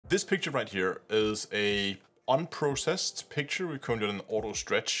This picture right here is a unprocessed picture. We currently on an auto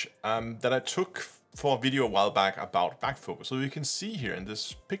stretch that I took for a video a while back about back focus. So you can see here in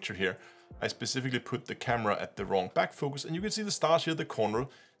this picture here, I specifically put the camera at the wrong back focus, and you can see the stars here at the corner,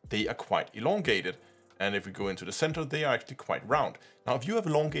 they are quite elongated. And if we go into the center, they are actually quite round. Now, if you have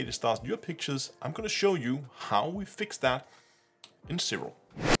elongated stars in your pictures, I'm going to show you how we fix that in Siril.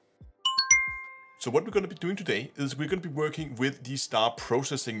 So what we're going to be doing today is we're going to be working with the star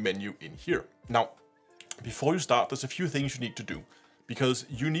processing menu in here. Now, before you start, there's a few things you need to do, because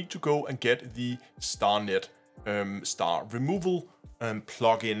you need to go and get the StarNet star removal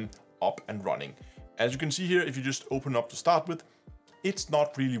plugin up and running. As you can see here, if you just open up to start with, it's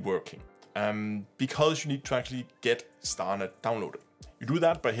not really working because you need to actually get StarNet downloaded. You do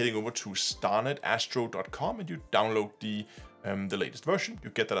that by heading over to StarNet and you download the latest version.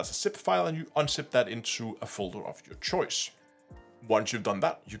 You get that as a zip file and you unzip that into a folder of your choice. Once you've done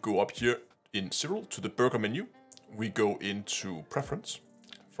that, you go up here in Siril to the burger menu. We go into preference.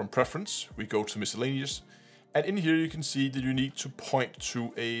 From preference, we go to miscellaneous. And in here, you can see that you need to point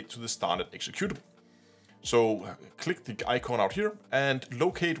to the StarNet executable. So click the icon out here and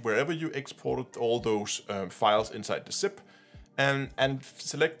locate wherever you exported all those files inside the zip and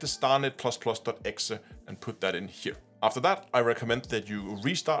select the starnet++.exe and put that in here. After that, I recommend that you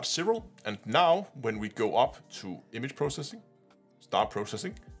restart Siril. And now when we go up to image processing, star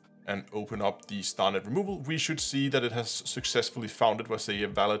processing, and open up the StarNet removal, we should see that it has successfully found it, where say a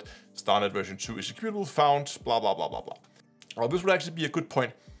valid StarNet version 2 executable found, blah, blah, blah, blah, blah. Well, this would actually be a good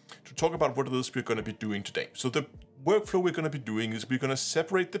point to talk about what it is we're going to be doing today. So the workflow we're going to be doing is we're going to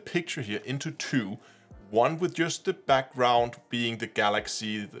separate the picture here into two, one with just the background being the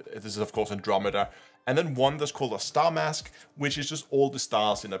galaxy, this is of course Andromeda, and then one that's called a star mask, which is just all the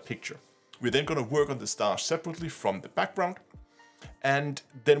stars in a picture. We're then going to work on the stars separately from the background, and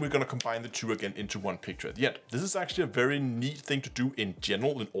then we're going to combine the two again into one picture at the end. This is actually a very neat thing to do in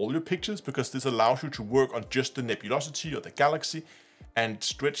general in all your pictures, because this allows you to work on just the nebulosity or the galaxy and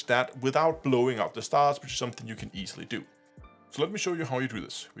stretch that without blowing out the stars, which is something you can easily do. So let me show you how you do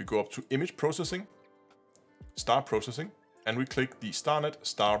this. We go up to image processing, star processing, and we click the StarNet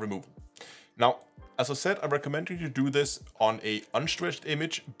star removal. Now, as I said, I recommend you to do this on a unstretched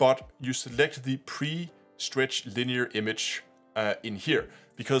image, but you select the pre-stretched linear image in here,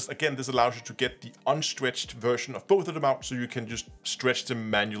 because again, this allows you to get the unstretched version of both of them out, so you can just stretch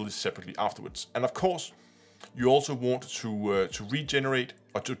them manually separately afterwards. And of course, you also want to regenerate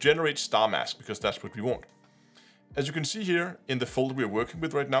or to generate star mask, because that's what we want. As you can see here in the folder we're working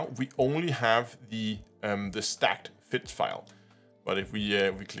with right now, we only have the stacked fit file. But if we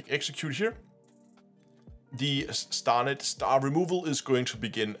click execute here, the StarNet star removal is going to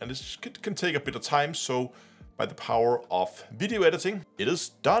begin, and this can take a bit of time. So by the power of video editing, it is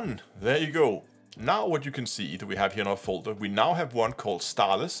done. There you go. Now what you can see that we have here in our folder, we now have one called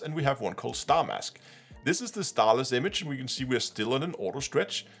starless and we have one called star mask. This is the starless image, and we can see we're still on an auto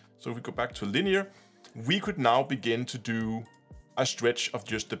stretch. So if we go back to linear, we could now begin to do a stretch of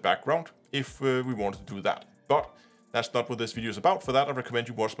just the background if we wanted to do that. But that's not what this video is about. For that, I recommend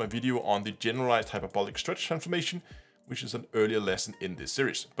you watch my video on the generalized hyperbolic stretch transformation, which is an earlier lesson in this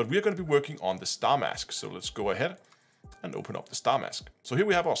series. But we're going to be working on the star mask. So let's go ahead and open up the star mask. So here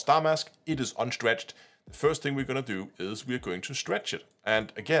we have our star mask. It is unstretched. The first thing we're going to do is we're going to stretch it.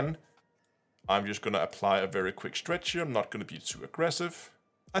 And again, I'm just going to apply a very quick stretch here. I'm not going to be too aggressive.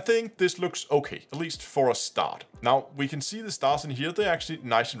 I think this looks okay, at least for a start. Now we can see the stars in here. They're actually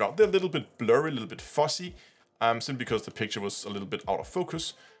nice and round. They're a little bit blurry, a little bit fuzzy, simply because the picture was a little bit out of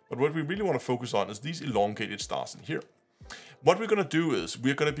focus. But what we really want to focus on is these elongated stars in here. What we're going to do is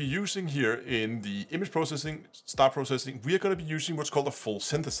we're going to be using here in the image processing, star processing, we are going to be using what's called a full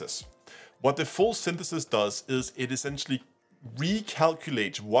synthesis. What the full synthesis does is it essentially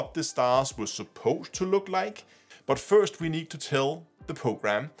recalculates what the stars were supposed to look like. But first we need to tell the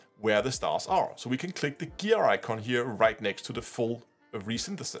program where the stars are. So we can click the gear icon here right next to the full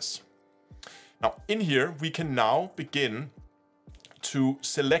resynthesis. Now in here, we can now begin to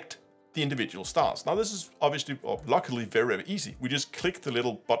select the individual stars. Now this is obviously, or luckily, very, very easy. We just click the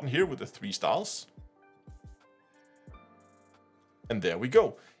little button here with the 3 stars. And there we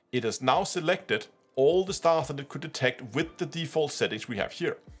go. It has now selected all the stars that it could detect with the default settings we have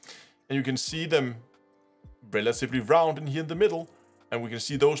here. And you can see them relatively round in here in the middle. And we can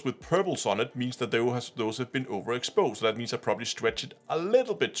see those with purples on it means that those have been overexposed. So that means I probably stretch it a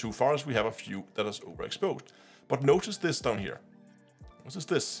little bit too far, as we have a few that is overexposed. But notice this down here. What is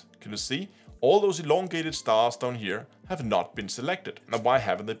this? Can you see? All those elongated stars down here have not been selected. Now, why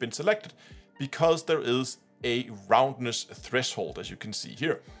haven't they been selected? Because there is a roundness threshold, as you can see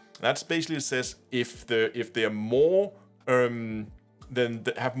here. That's basically, it says if they are more then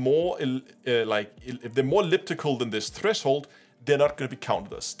they have more if they're more elliptical than this threshold, they're not going to be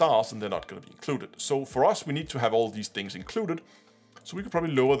counted as stars and they're not going to be included. So for us, we need to have all these things included. So we could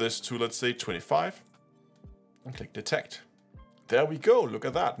probably lower this to, let's say, 25 and click detect. There we go. Look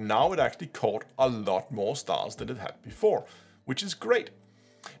at that. Now it actually caught a lot more stars than it had before, which is great.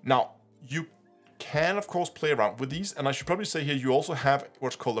 Now you can of course play around with these, and I should probably say here you also have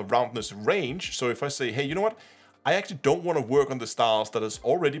what's called a roundness range. So if I say, hey, you know what, I actually don't want to work on the stars that is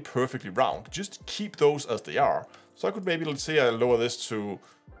already perfectly round, just keep those as they are. So I could maybe, let's say I lower this to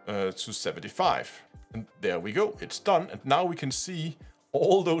 75, and there we go, it's done. And now we can see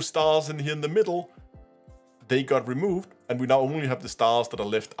all those stars in here in the middle, they got removed, and we now only have the stars that are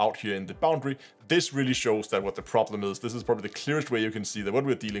left out here in the boundary. This really shows that what the problem is. This is probably the clearest way you can see that what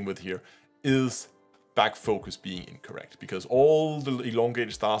we're dealing with here is back focus being incorrect, because all the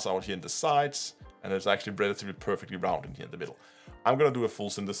elongated stars are out here in the sides, and it's actually relatively perfectly round in here in the middle. I'm gonna do a full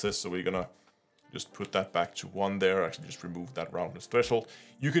synthesis, so we're gonna just put that back to 1 there, actually just remove that roundness threshold.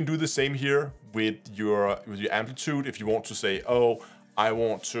 You can do the same here with your amplitude if you want to say, oh, I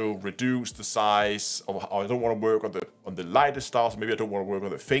want to reduce the size, or I don't want to work on the lightest stars, maybe I don't want to work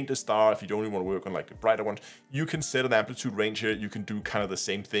on the faintest star, if you don't even want to work on like the brighter ones. You can set an amplitude range here, you can do kind of the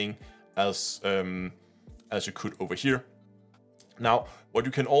same thing as you could over here. Now, what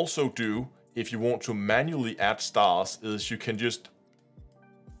you can also do if you want to manually add stars is you can just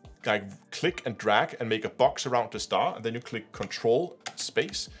like click and drag and make a box around the star, and then you click Control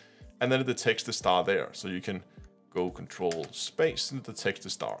Space, and then it detects the star there. So you can go Control Space and it detects the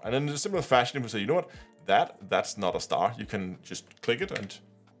star. And then in a similar fashion, if we say, you know what, that's not a star, you can just click it,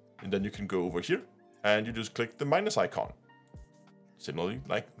 and then you can go over here and you just click the minus icon. Similarly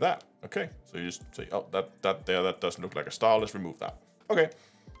like that. Okay, so you just say, oh, that doesn't look like a star, let's remove that. Okay,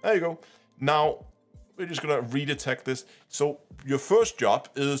 there you go. Now we're just gonna redetect this. So your first job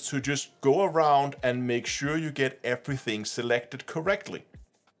is to just go around and make sure you get everything selected correctly.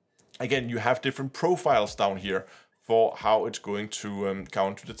 Again, you have different profiles down here for how it's going to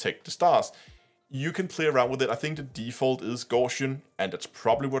detect the stars. You can play around with it. I think the default is Gaussian, and that's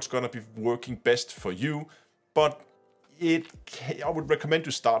probably what's gonna be working best for you, but I would recommend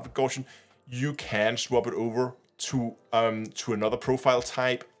to start with Gaussian. You can swap it over to another profile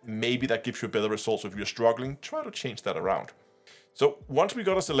type. Maybe that gives you better results. If you're struggling, try to change that around. So once we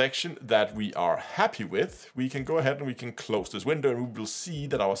got a selection that we are happy with, we can go ahead and we can close this window, and we will see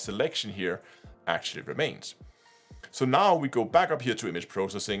that our selection here actually remains. So now we go back up here to image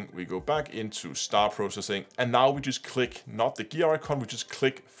processing, we go back into star processing, and now we just click not the gear icon, we just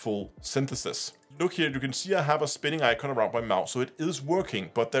click full synthesis. Look here, you can see I have a spinning icon around my mouse, so it is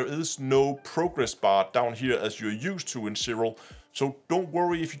working, but there is no progress bar down here as you're used to in Siril. So don't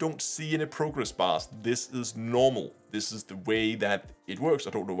worry if you don't see any progress bars. This is normal. This is the way that it works. I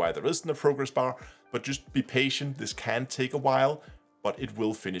don't know why there isn't a progress bar, but just be patient. This can take a while, but it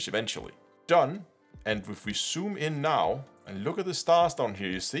will finish eventually. Done. And if we zoom in now and look at the stars down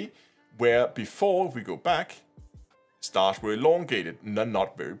here, you see where before, if we go back, stars were elongated and they're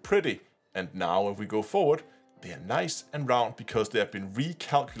not very pretty. And now if we go forward, they are nice and round because they have been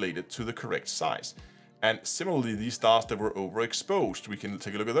recalculated to the correct size. And similarly, these stars that were overexposed, we can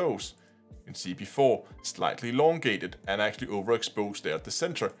take a look at those. You can see before, slightly elongated and actually overexposed there at the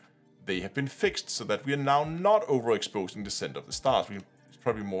center. They have been fixed so that we are now not overexposing the center of the stars. It's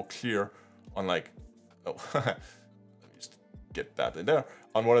probably more clear on like, oh, let me just get that in there.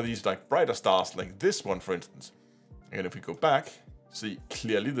 On one of these like brighter stars, like this one, for instance. And if we go back, see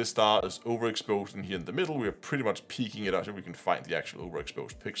clearly the star is overexposed in here in the middle. We are pretty much peaking it out so we can find the actual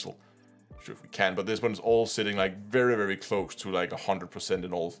overexposed pixel. Not sure if we can, but this one's all sitting like very, very close to like 100%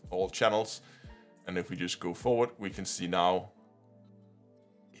 in all channels. And if we just go forward, we can see now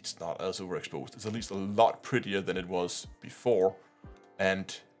it's not as overexposed. It's at least a lot prettier than it was before.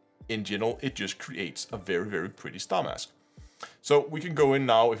 And in general, it just creates a very, very pretty star mask. So we can go in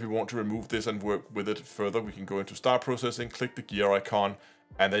now if we want to remove this and work with it further. We can go into star processing, click the gear icon,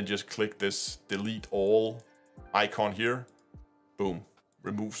 and then just click this delete all icon here. Boom,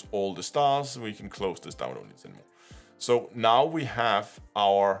 removes all the stars. We can close this down, don't need this anymore. So now we have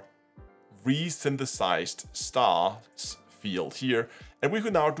our resynthesized stars field here, and we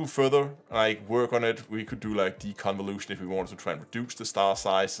could now do further like work on it. We could do like deconvolution if we wanted to try and reduce the star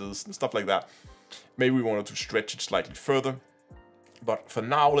sizes and stuff like that. Maybe we wanted to stretch it slightly further. But for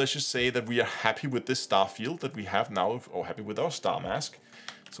now, let's just say that we are happy with this star field that we have now, or happy with our star mask.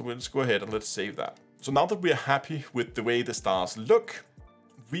 So let's go ahead and let's save that. So now that we are happy with the way the stars look,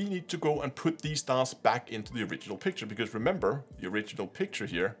 we need to go and put these stars back into the original picture, because remember, the original picture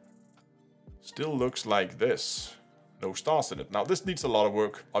here still looks like this. No stars in it. Now this needs a lot of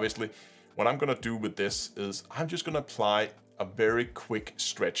work, obviously. What I'm gonna do with this is I'm just gonna apply a very quick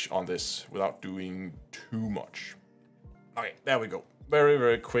stretch on this without doing too much. Okay, there we go. Very,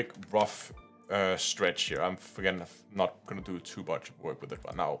 very quick, rough stretch here. I'm again not gonna do too much work with it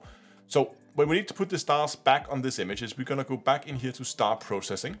right now. So when we need to put the stars back on this image is we're gonna go back in here to star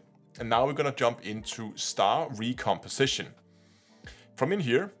processing, and now we're gonna jump into star recomposition. From in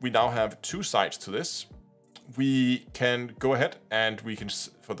here, we now have two sides to this. We can go ahead and we can,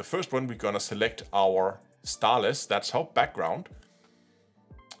 for the first one, we're gonna select our starless, that's how background.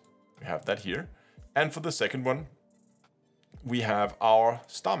 We have that here. And for the second one, we have our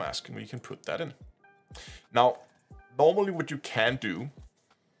star mask, and we can put that in. Now, normally what you can do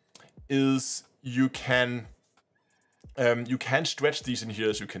is you can stretch these in here,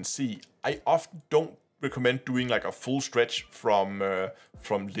 as you can see. I often don't recommend doing like a full stretch from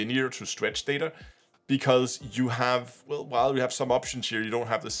linear to stretch data, because you have, well, while you have some options here, you don't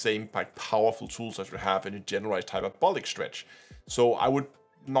have the same like powerful tools as you have in a generalized hyperbolic stretch. So I would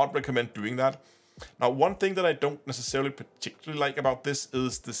not recommend doing that. Now, one thing that I don't necessarily particularly like about this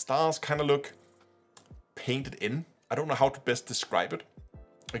is the stars kind of look painted in. I don't know how to best describe it.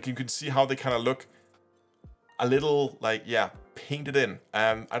 Like, you can see how they kind of look a little like, yeah, painted in.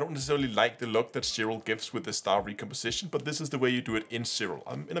 I don't necessarily like the look that Siril gives with the star recomposition, but this is the way you do it in Siril.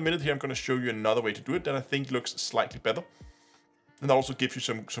 In a minute here, I'm going to show you another way to do it that I think looks slightly better. And that also gives you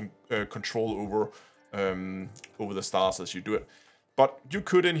some control over the stars as you do it. But you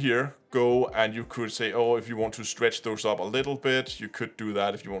could in here go and you could say, oh, if you want to stretch those up a little bit, you could do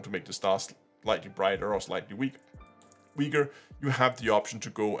that. If you want to make the stars slightly brighter or slightly weaker, you have the option to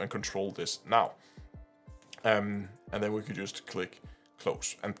go and control this now. And then we could just click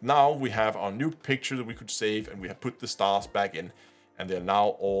close. And now we have our new picture that we could save, and we have put the stars back in, and they're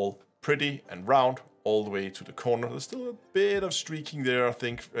now all pretty and round all the way to the corner. There's still a bit of streaking there, I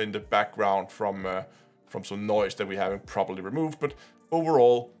think, in the background from some noise that we haven't properly removed, but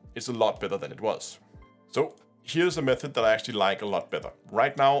overall, it's a lot better than it was. So here's a method that I actually like a lot better.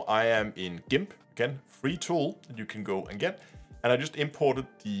 Right now, I am in Gimp, again, free tool that you can go and get. And I just imported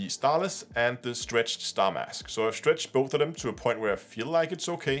the starless and the stretched star mask. So I've stretched both of them to a point where I feel like it's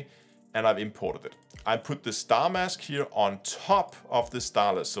okay, and I've imported it. I put the star mask here on top of the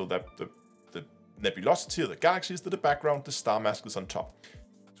starless, so that the nebulosity of the galaxy is to the background, the star mask is on top.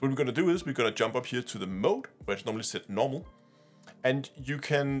 So what we're gonna do is we're gonna jump up here to the mode, where it's normally set normal. And you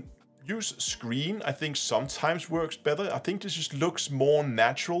can use screen, I think sometimes works better. I think this just looks more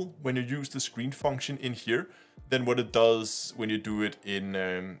natural when you use the screen function in here than what it does when you do it in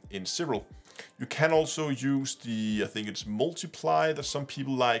Siril. You can also use the, I think it's multiply that some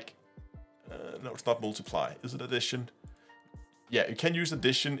people like. No, it's not multiply. Is it addition? Yeah, you can use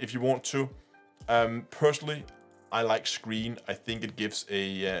addition if you want to. Personally, I like screen. I think it gives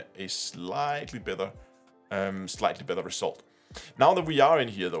a slightly better result. Now that we are in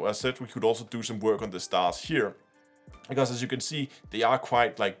here, though, as I said, we could also do some work on the stars here, because as you can see, they are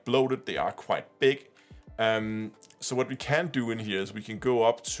quite like bloated. They are quite big. So what we can do in here is we can go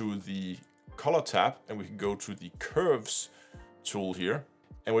up to the color tab, and we can go to the curves tool here.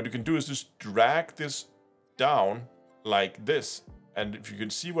 And what you can do is just drag this down like this. And if you can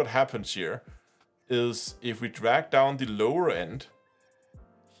see what happens here is if we drag down the lower end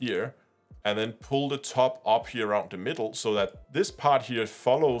here and then pull the top up here around the middle, so that this part here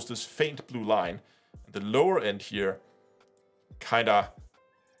follows this faint blue line, and the lower end here kinda,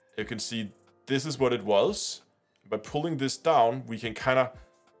 you can see this is what it was. By pulling this down, we can kind of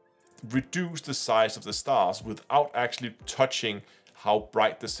reduce the size of the stars without actually touching how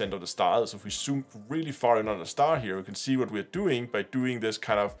bright the center of the star is. If we zoom really far in on the star here, we can see what we're doing by doing this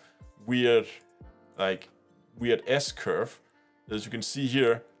kind of weird S curve. As you can see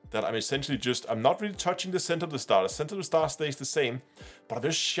here, that I'm essentially I'm not really touching the center of the star. The center of the star stays the same, but I'm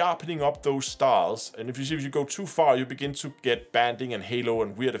just sharpening up those stars. And if you go too far, you begin to get banding and halo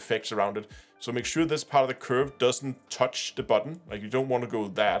and weird effects around it. So make sure this part of the curve doesn't touch the button. Like, you don't want to go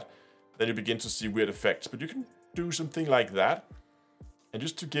that. Then you begin to see weird effects. But you can do something like that. And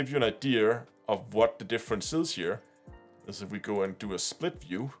just to give you an idea of what the difference is here, is if we go and do a split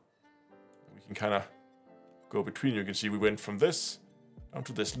view, we can kind of go between. You can see we went from this down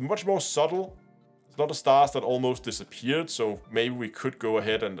to this. Much more subtle. It's not the stars that almost disappeared, so maybe we could go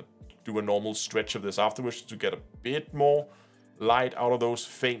ahead and do a normal stretch of this afterwards to get a bit more light out of those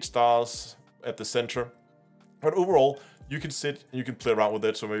faint stars at the center. But overall, you can sit and you can play around with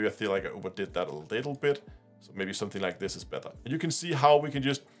it. So maybe I feel like I overdid that a little bit. So maybe something like this is better. And you can see how we can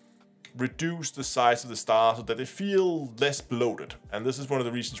just reduce the size of the star so that they feel less bloated. And this is one of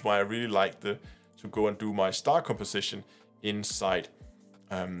the reasons why I really like to go and do my star composition inside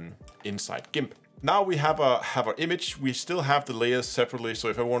Gimp. Now we have our image. We still have the layers separately. So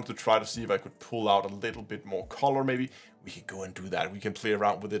if I wanted to try to see if I could pull out a little bit more color, maybe we can go and do that. We can play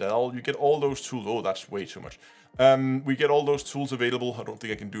around with it at all. You get all those tools. Oh, that's way too much. We get all those tools available. I don't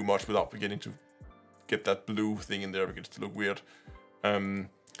think I can do much without beginning to get that blue thing in there because it look weird.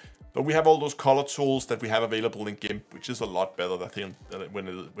 But we have all those color tools that we have available in Gimp, which is a lot better, I think,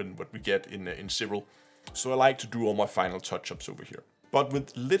 than what we get in Siril. So I like to do all my final touch-ups over here. But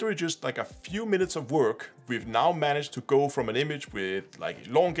with literally just like a few minutes of work, we've now managed to go from an image with like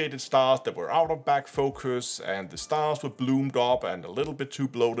elongated stars that were out of back focus and the stars were bloomed up and a little bit too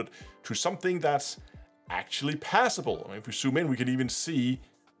bloated to something that's actually passable. I mean, if we zoom in, we can even see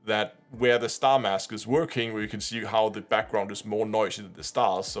that where the star mask is working, where you can see how the background is more noisy than the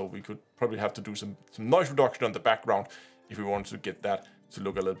stars. So we could probably have to do some noise reduction on the background if we wanted to get that to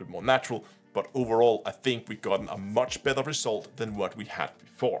look a little bit more natural. But overall, I think we've gotten a much better result than what we had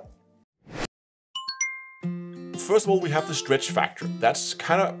before. First of all, we have the stretch factor. That's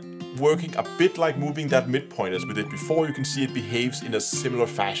kind of working a bit like moving that midpoint as we did before. You can see it behaves in a similar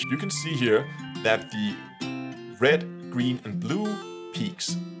fashion. You can see here that the red, green, and blue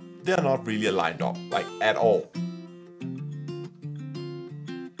peaks, they're not really aligned up, like at all.